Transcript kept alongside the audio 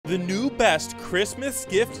the new best Christmas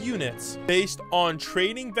gift units based on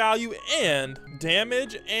trading value and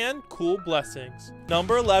damage and cool blessings.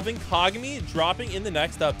 Number 11, Kagami dropping in the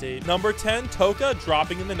next update. Number 10, Toka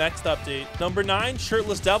dropping in the next update. Number 9,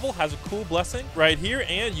 Shirtless Devil has a cool blessing right here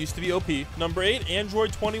and used to be OP. Number 8,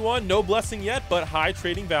 Android 21, no blessing yet, but high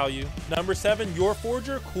trading value. Number 7, Your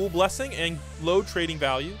Forger, cool blessing and low trading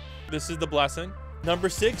value. This is the blessing. Number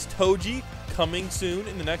 6, Toji, coming soon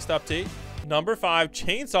in the next update. Number 5,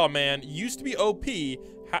 Chainsaw Man, used to be OP,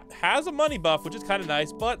 has a money buff, which is kind of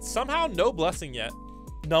nice, but somehow no blessing yet.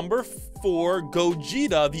 Number 4,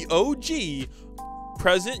 Gogeta, the OG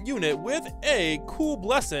present unit with a cool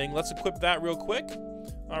blessing. Let's equip that real quick.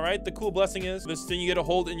 All right, the cool blessing is this thing you get to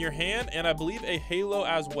hold in your hand, and I believe a halo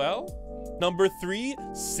as well. Number 3,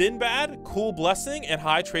 Sinbad, cool blessing and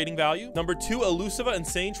high trading value. Number 2, Elusiva,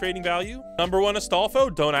 insane trading value. Number 1,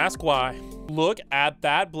 Astolfo, don't ask why. Look at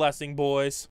that blessing, boys.